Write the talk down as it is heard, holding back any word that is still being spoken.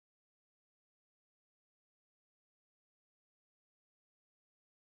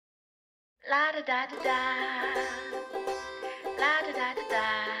La da da da da, la da da da da,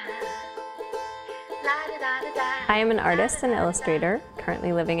 la da da da da. I am an artist and illustrator,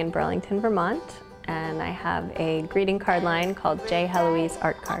 currently living in Burlington, Vermont, and I have a greeting card line called j.Heloise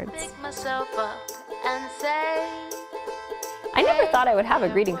Art Cards. I never thought I would have a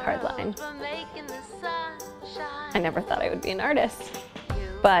greeting card line. I never thought I would be an artist,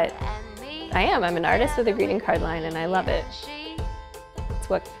 but I am. I'm an artist with a greeting card line, and I love it. It's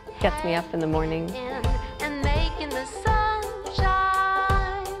what gets me up in the morning. And making the sun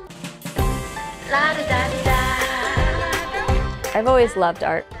shine. La da da da da. I've always loved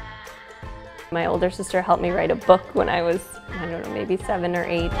art. My older sister helped me write a book when I was, I don't know, maybe 7 or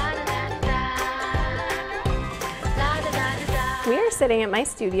 8. We are sitting at my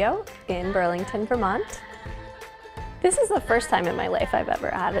studio in Burlington, Vermont. This is the first time in my life I've ever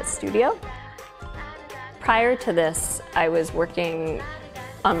had a studio. Prior to this, I was working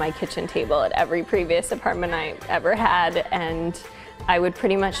on my kitchen table at every previous apartment I ever had, and I would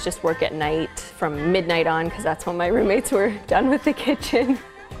pretty much just work at night from midnight on because that's when my roommates were done with the kitchen.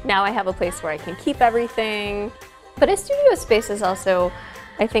 Now I have a place where I can keep everything. But a studio space is also,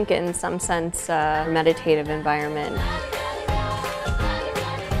 I think in some sense, a meditative environment.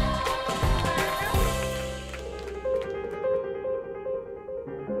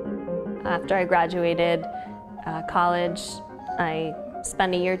 After I graduated college, I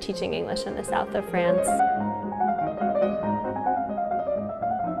spent a year teaching English in the south of France.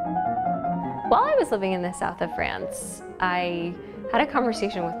 While I was living in the south of France, I had a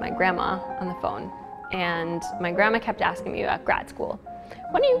conversation with my grandma on the phone, and my grandma kept asking me about grad school.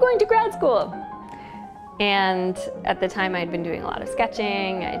 When are you going to grad school? And at the time I'd been doing a lot of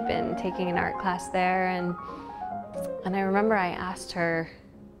sketching, I'd been taking an art class there, and I remember I asked her,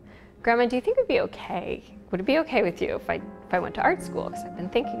 Grandma, do you think it would be okay? Would it be okay with you if I went to art school? Because I've been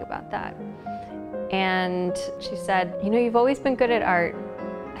thinking about that. And she said, you know, you've always been good at art.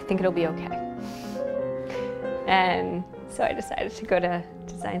 I think it'll be okay. And so I decided to go to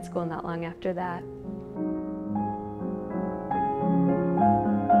design school not long after that.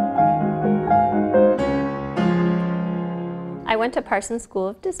 I went to Parsons School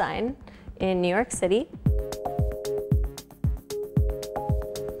of Design in New York City.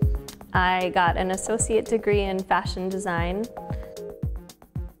 I got an associate degree in fashion design.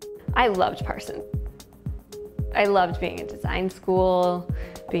 I loved Parsons. I loved being in design school,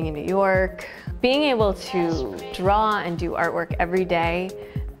 being in New York, being able to draw and do artwork every day.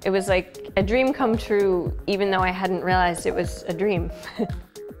 It was like a dream come true, even though I hadn't realized it was a dream.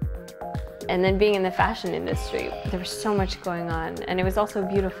 And then being in the fashion industry, there was so much going on, and it was also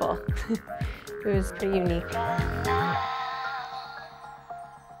beautiful. It was pretty unique.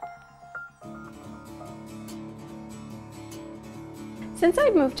 Since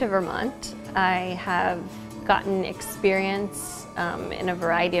I've moved to Vermont, I have gotten experience in a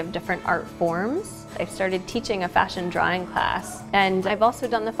variety of different art forms. I've started teaching a fashion drawing class, and I've also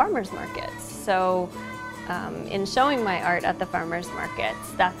done the farmers markets. So in showing my art at the farmers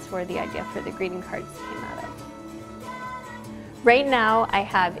markets, that's where the idea for the greeting cards came out of. Right now, I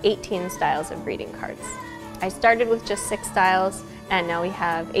have 18 styles of greeting cards. I started with just 6 styles, and now we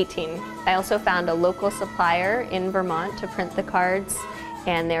have 18. I also found a local supplier in Vermont to print the cards,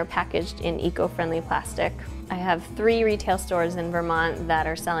 and they're packaged in eco-friendly plastic. I have 3 retail stores in Vermont that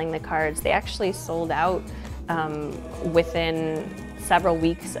are selling the cards. They actually sold out within several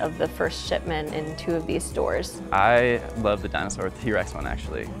weeks of the first shipment in 2 of these stores. I love the dinosaur with T-Rex one,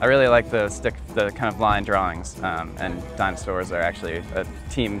 actually. I really like the kind of line drawings, and dinosaurs are actually a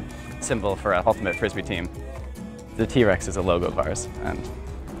team symbol for an ultimate Frisbee team. The T-Rex is a logo of ours, and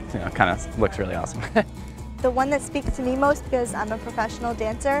you know, kind of looks really awesome. The one that speaks to me most, because I'm a professional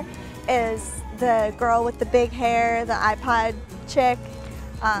dancer, is the girl with the big hair, the iPod chick,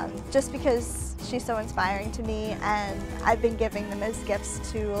 just because she's so inspiring to me, and I've been giving them as gifts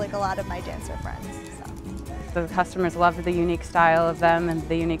to like a lot of my dancer friends. So. The customers love the unique style of them and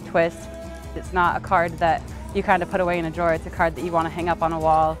the unique twist. It's not a card that you kind of put away in a drawer, it's a card that you want to hang up on a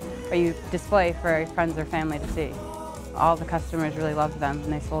wall or you display for friends or family to see. All the customers really loved them,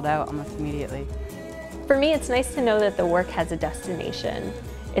 and they sold out almost immediately. For me, it's nice to know that the work has a destination.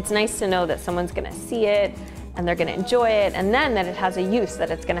 It's nice to know that someone's going to see it, and they're going to enjoy it, and then that it has a use,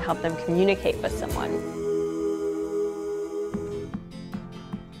 that it's going to help them communicate with someone.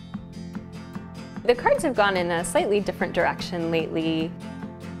 The cards have gone in a slightly different direction lately.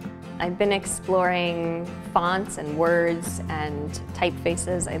 I've been exploring fonts and words and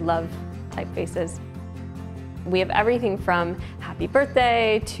typefaces. I love typefaces. We have everything from how happy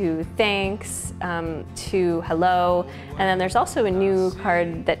birthday, to thanks, to hello. And then there's also a new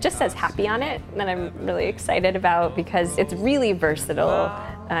card that just says happy on it that I'm really excited about because it's really versatile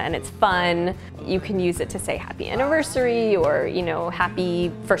and it's fun. You can use it to say happy anniversary or, you know,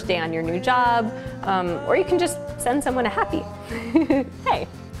 happy first day on your new job, or you can just send someone a happy. Hey,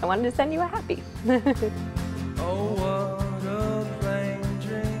 I wanted to send you a happy. Oh, what a plain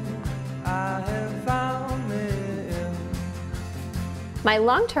dream I have found me in. My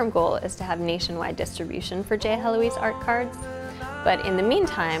long-term goal is to have nationwide distribution for j.Heloise art cards, but in the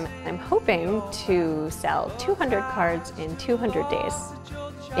meantime, I'm hoping to sell 200 cards in 200 days.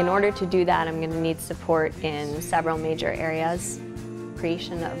 In order to do that, I'm going to need support in several major areas.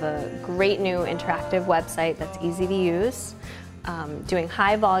 Creation of a great new interactive website that's easy to use, doing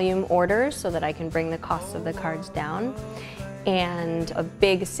high volume orders so that I can bring the cost of the cards down, and a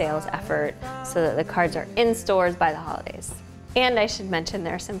big sales effort so that the cards are in stores by the holidays. And I should mention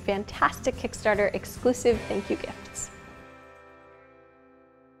there are some fantastic Kickstarter exclusive thank you gifts.